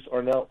loggers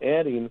are now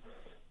adding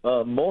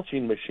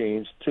mulching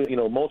machines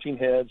to, mulching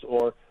heads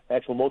or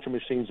actual mulching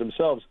machines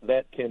themselves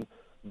that can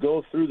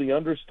go through the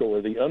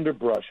understory, the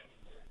underbrush,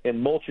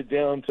 and mulch it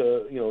down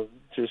to,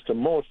 just to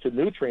mulch to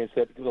nutrients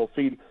that will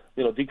feed,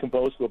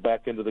 decompose, go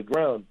back into the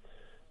ground.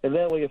 And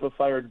that way, if a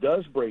fire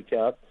does break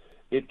out,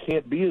 it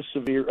can't be as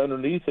severe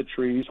underneath the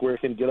trees where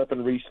it can get up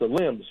and reach the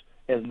limbs.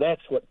 And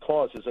that's what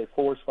causes a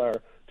forest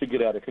fire to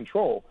get out of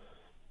control.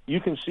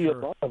 You can see a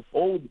lot of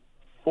old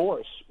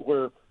forests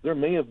where there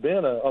may have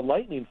been a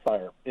lightning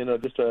fire in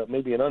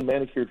maybe an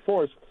unmanicured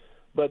forest,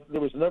 but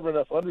there was never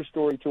enough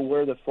understory to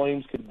where the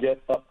flames could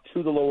get up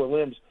to the lower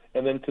limbs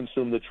and then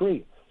consume the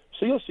tree.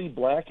 So you'll see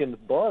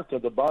blackened bark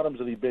at the bottoms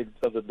of the big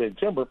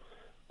timber,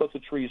 but the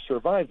trees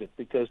survived it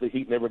because the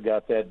heat never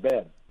got that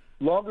bad.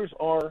 Loggers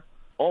are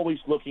always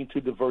looking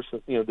to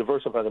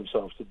diversify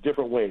themselves to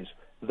different ways.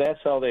 That's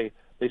how they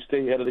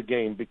stay ahead of the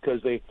game,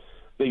 because they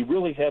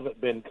really haven't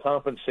been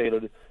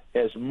compensated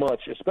as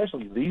much,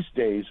 especially these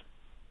days.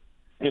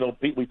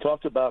 Pete, we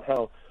talked about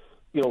how,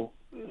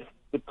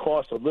 the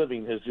cost of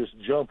living has just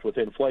jumped with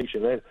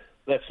inflation.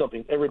 That's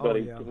something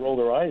everybody can roll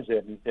their eyes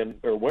at and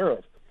are aware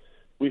of.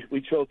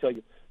 We tell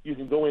you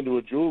can go into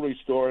a jewelry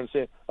store and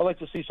say, I'd like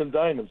to see some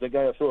diamonds. The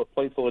guy will throw a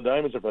plate full of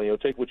diamonds in front of you.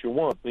 Take what you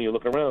want. Then you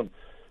look around.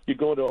 You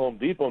go into Home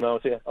Depot now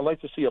and say, I'd like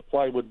to see a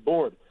plywood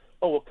board.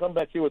 Oh, well, come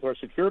back here with our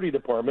security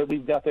department.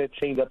 We've got that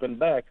chained up in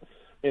back.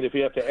 And if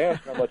you have to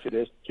ask how much it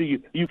is, so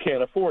you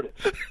can't afford it.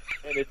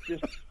 And it's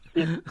just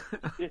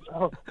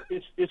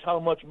it's how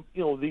much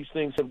these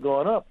things have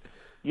gone up.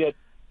 Yet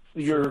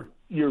your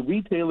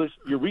retailers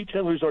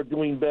are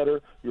doing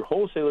better. Your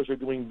wholesalers are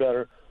doing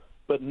better,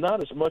 but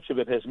not as much of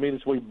it has made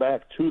its way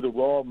back to the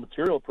raw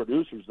material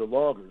producers, the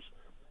loggers.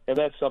 And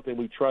that's something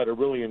we try to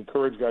really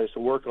encourage guys to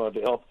work on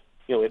to help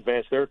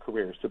advance their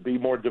careers, to be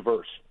more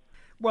diverse.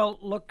 Well,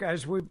 look,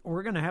 guys, we're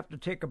going to have to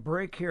take a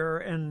break here,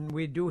 and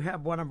we do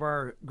have one of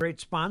our great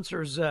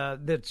sponsors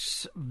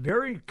that's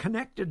very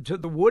connected to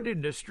the wood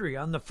industry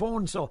on the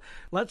phone. So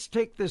let's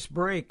take this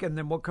break, and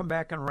then we'll come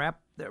back and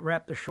wrap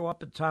the show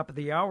up at the top of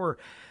the hour.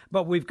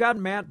 But we've got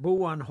Matt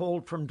Boo on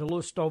hold from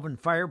Duluth Stove and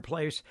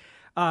Fireplace.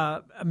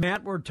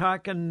 Matt, we're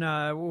talking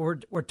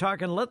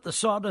Let the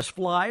Sawdust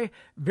Fly.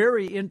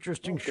 Very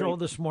interesting show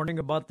this morning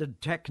about the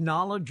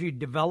technology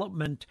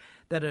development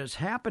that has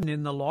happened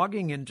in the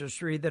logging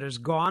industry, that has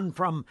gone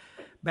from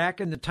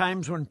back in the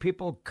times when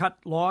people cut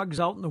logs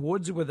out in the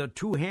woods with a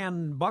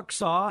 2-hand buck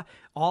saw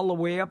all the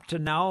way up to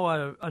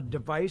now a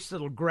device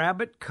that'll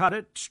grab it, cut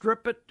it,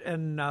 strip it,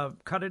 and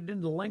cut it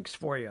into lengths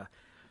for you.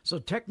 So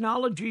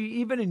technology,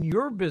 even in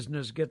your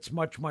business, gets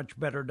much, much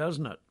better,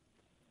 doesn't it?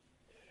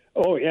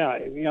 Oh, yeah.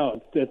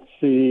 It's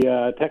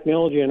the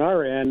technology on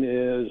our end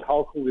is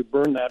how can we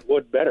burn that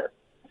wood better?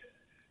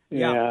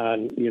 Yeah.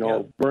 And,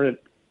 burn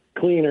it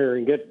cleaner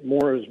and get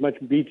as much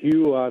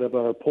BTU out of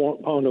a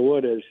pound of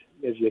wood as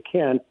you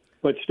can,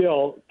 but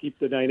still keep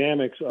the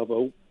dynamics of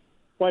a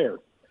fire.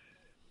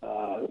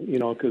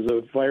 Because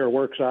a fire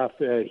works off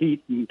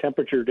heat and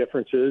temperature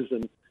differences,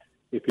 and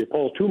if you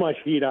pull too much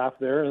heat off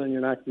there, then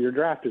your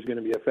draft is going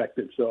to be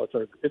affected. So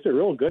it's a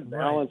real good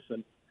balance,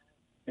 right.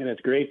 And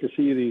it's great to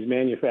see these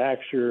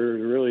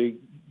manufacturers really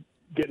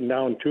getting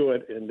down to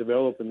it and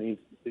developing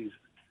these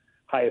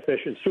high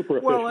efficient, super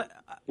efficient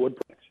wood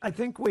products. I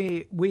think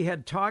we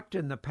had talked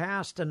in the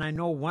past, and I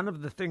know one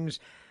of the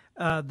things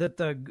that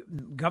the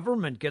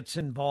government gets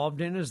involved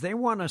in is they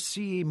want to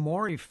see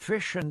more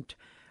efficient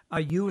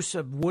use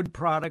of wood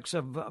products,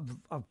 of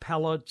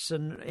pellets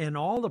and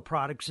all the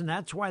products, and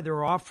that's why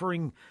they're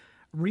offering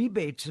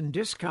rebates and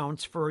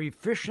discounts for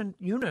efficient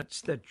units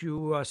that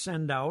you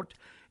send out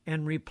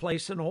and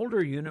replace an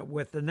older unit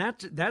with. And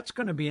that's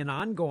going to be an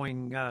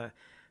ongoing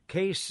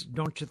case,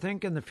 don't you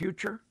think, in the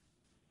future?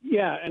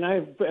 Yeah, and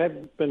I've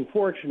been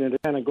fortunate to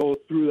kind of go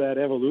through that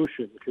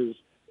evolution because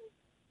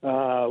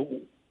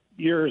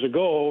years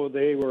ago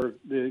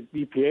the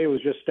EPA was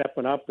just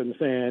stepping up and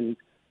saying,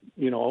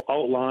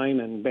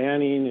 outline and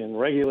banning and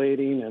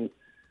regulating, and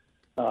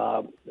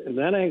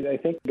then I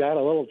think got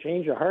a little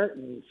change of heart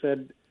and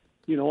said,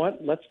 you know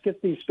what, let's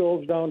get these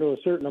stoves down to a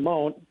certain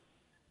amount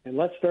and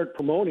let's start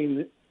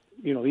promoting.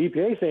 The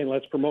EPA saying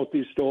let's promote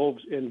these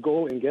stoves and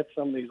go and get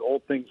some of these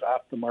old things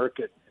off the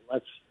market. And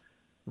let's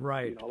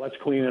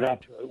clean it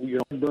up.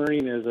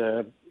 Burning is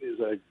a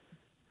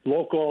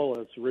local,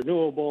 it's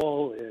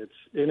renewable, it's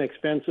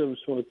inexpensive,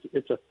 so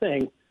it's a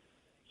thing.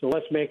 So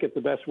let's make it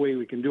the best way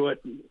we can do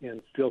it and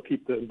still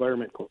keep the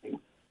environment clean.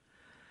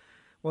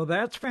 Well,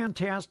 that's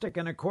fantastic.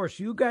 And, of course,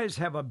 you guys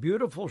have a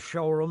beautiful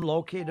showroom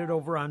located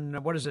over on,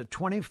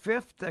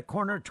 25th, the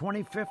corner of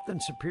 25th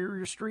and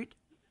Superior Street?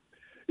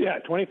 Yeah,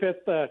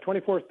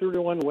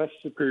 2431 West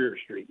Superior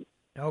Street.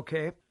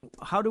 Okay.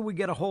 How do we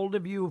get a hold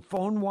of you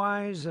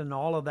phone-wise and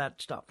all of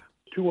that stuff?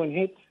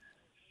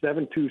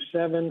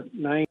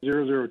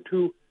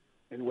 218-727-9002,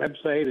 and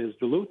website is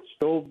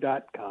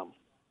DuluthStove.com.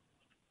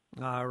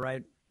 All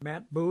right.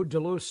 Matt Boo,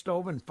 Duluth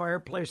Stove and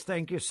Fireplace,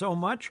 thank you so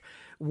much.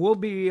 We'll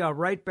be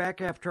right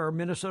back after our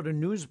Minnesota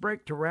news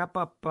break to wrap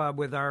up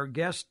with our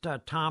guest,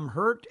 Tom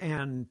Hurt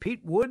and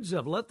Pete Woods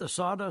of Let the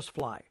Sawdust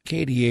Fly.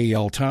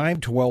 KDAL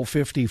time,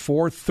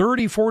 12:54,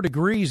 34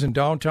 degrees in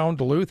downtown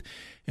Duluth.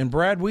 And,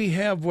 Brad, we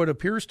have what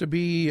appears to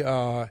be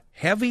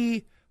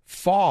heavy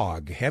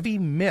fog, heavy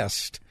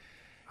mist.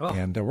 Oh.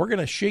 And we're going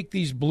to shake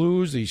these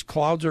blues. These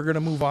clouds are going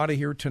to move out of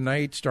here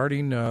tonight,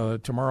 starting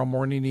tomorrow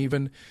morning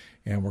even.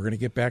 And we're going to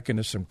get back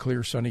into some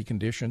clear, sunny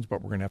conditions,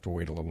 but we're going to have to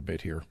wait a little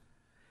bit here.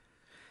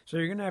 So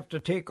you're going to have to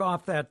take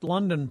off that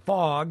London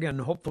fog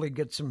and hopefully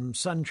get some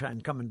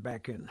sunshine coming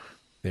back in.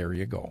 There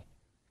you go.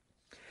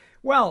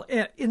 Well,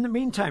 in the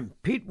meantime,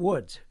 Pete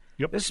Woods.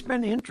 Yep. This has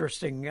been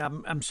interesting.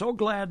 I'm so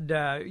glad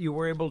you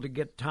were able to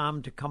get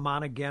Tom to come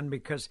on again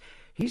because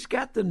he's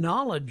got the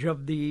knowledge of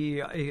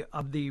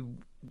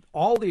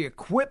all the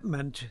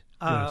equipment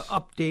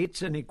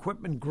updates and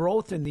equipment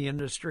growth in the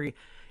industry.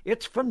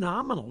 It's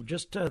phenomenal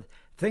just to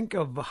think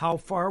of how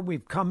far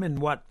we've come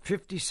in,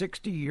 50,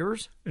 60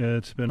 years?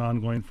 It's been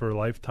ongoing for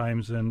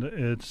lifetimes,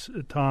 and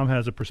Tom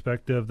has a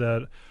perspective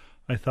that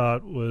I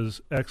thought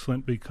was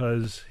excellent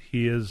because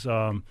he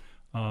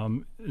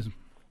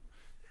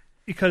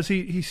because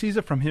he sees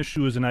it from his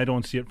shoes and I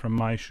don't see it from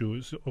my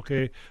shoes.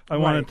 Okay, I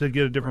wanted to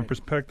get a different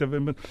perspective,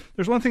 but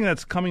there's one thing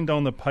that's coming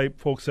down the pipe,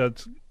 folks.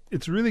 It's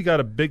really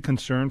got a big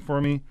concern for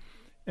me.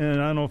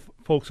 And I don't know if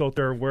folks out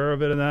there are aware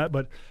of it and that,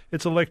 but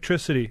it's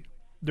electricity.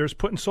 There's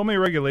putting so many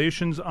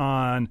regulations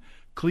on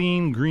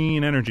clean,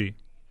 green energy.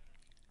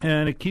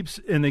 And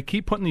they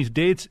keep putting these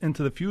dates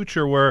into the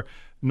future where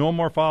no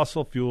more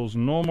fossil fuels,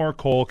 no more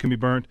coal can be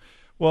burnt.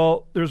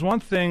 Well, there's one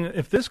thing,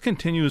 if this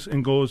continues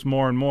and goes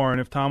more and more,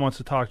 and if Tom wants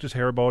to talk just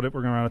here about it,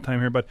 we're going to run out of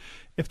time here, but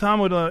if Tom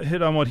would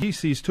hit on what he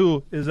sees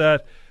too, is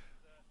that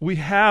we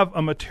have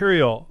a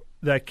material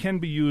that can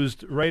be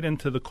used right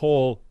into the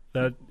coal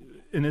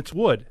and it's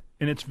wood.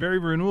 And it's very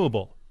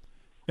renewable.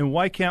 And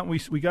why can't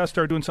we got to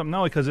start doing something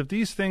now? Because if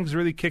these things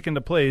really kick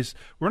into place,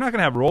 we're not going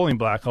to have rolling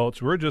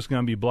blackouts. We're just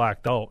going to be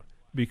blacked out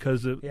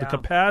because the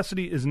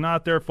capacity is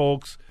not there,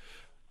 folks.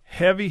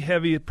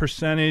 Heavy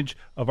percentage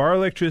of our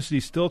electricity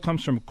still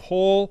comes from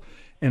coal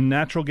and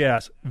natural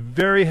gas.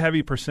 Very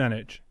heavy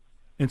percentage.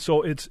 And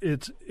so it's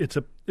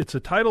a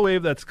tidal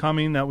wave that's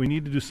coming that we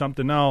need to do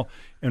something now,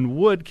 and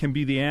wood can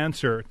be the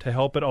answer to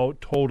help it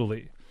out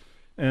totally.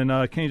 And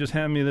can you just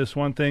hand me this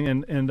one thing?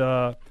 And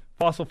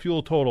fossil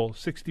fuel total,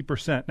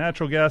 60%.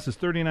 Natural gas is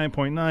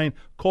 39.9%.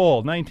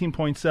 Coal,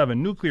 19.7%.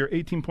 Nuclear,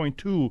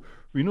 18.2%.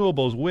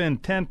 Renewables,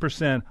 wind,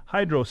 10%.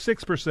 Hydro,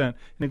 6%. And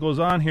it goes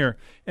on here.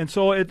 And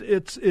so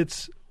it's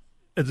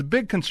a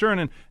big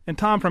concern. And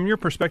Tom, from your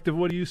perspective,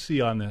 what do you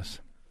see on this?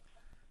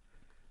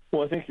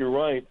 Well, I think you're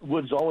right.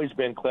 Wood's always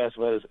been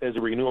classified as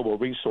a renewable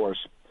resource,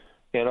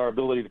 and our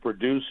ability to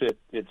produce it,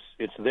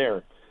 it's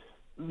there.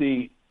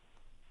 The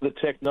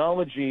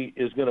technology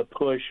is going to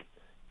push,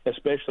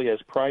 especially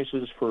as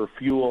prices for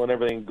fuel and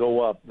everything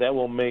go up. That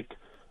will make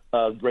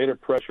greater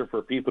pressure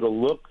for people to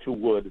look to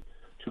wood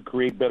to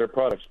create better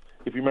products.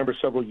 If you remember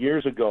several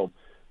years ago,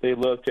 they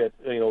looked at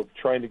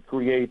trying to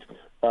create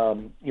a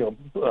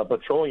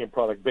petroleum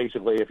product,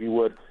 basically, if you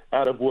would,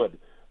 out of wood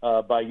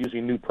by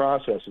using new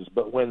processes.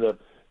 But when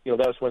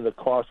that's when the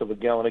cost of a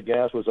gallon of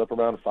gas was up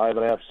around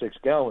 5.5, 6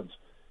 gallons.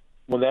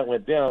 When that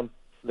went down,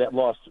 that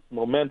lost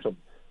momentum.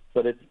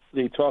 But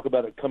they talk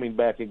about it coming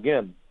back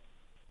again.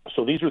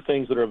 So these are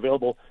things that are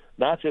available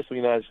not just in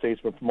the United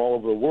States, but from all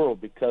over the world,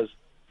 because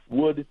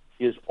wood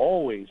is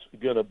always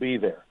going to be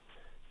there.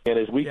 And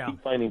as we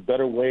keep finding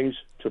better ways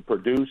to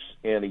produce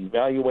and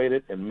evaluate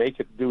it and make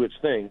it do its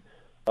thing,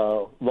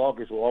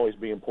 loggers will always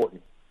be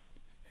important.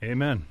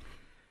 Amen.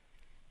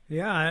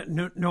 Yeah,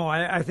 no,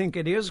 I think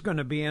it is going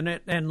to be in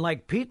it. And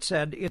like Pete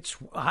said,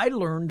 I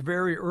learned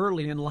very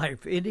early in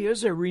life, it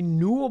is a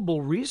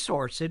renewable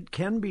resource. It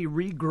can be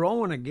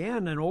regrown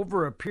again, and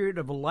over a period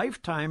of a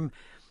lifetime,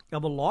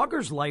 of a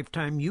logger's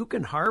lifetime, you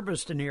can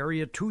harvest an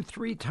area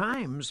 2-3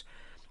 times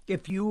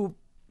if you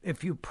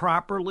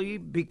properly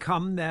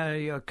become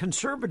the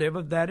conservative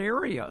of that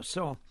area.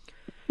 So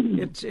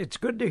it's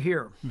good to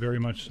hear. Very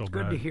much so. It's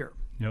good to hear.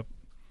 Yep.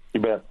 You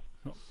bet.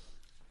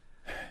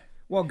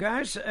 Well,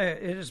 guys,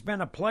 it has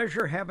been a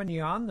pleasure having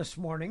you on this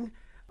morning.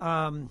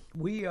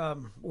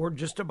 We're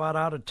just about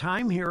out of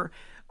time here.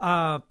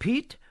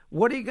 Pete,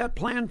 what do you got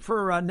planned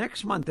for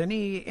next month?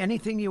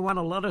 Anything you want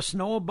to let us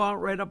know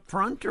about right up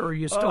front, or are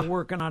you still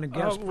working on a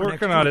guest for next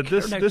working on week,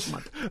 it. This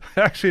month?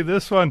 Actually,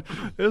 this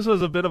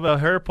was a bit of a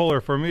hair puller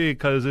for me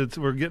because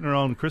we're getting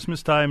around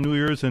Christmas time, New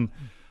Year's, and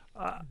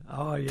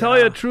tell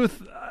you the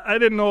truth, I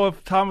didn't know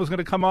if Tom was going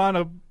to come on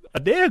a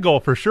day ago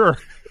for sure.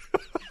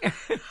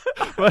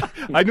 But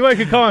I knew I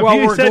could come on. Well,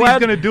 he said he's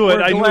going to do it.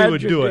 I knew he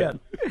would do it.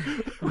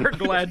 We're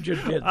glad you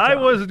did. Tom. I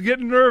was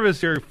getting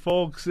nervous here,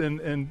 folks,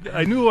 and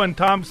I knew when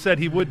Tom said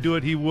he would do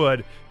it, he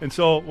would. And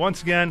so,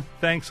 once again,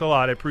 thanks a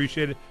lot. I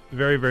appreciate it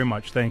very, very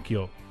much. Thank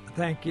you.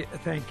 Thank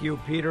you,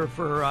 Peter,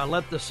 for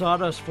Let the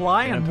Sawdust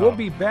Fly. And Tom. we'll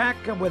be back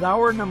with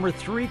hour number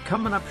 3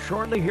 coming up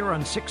shortly here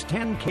on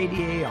 610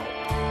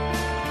 KDAL.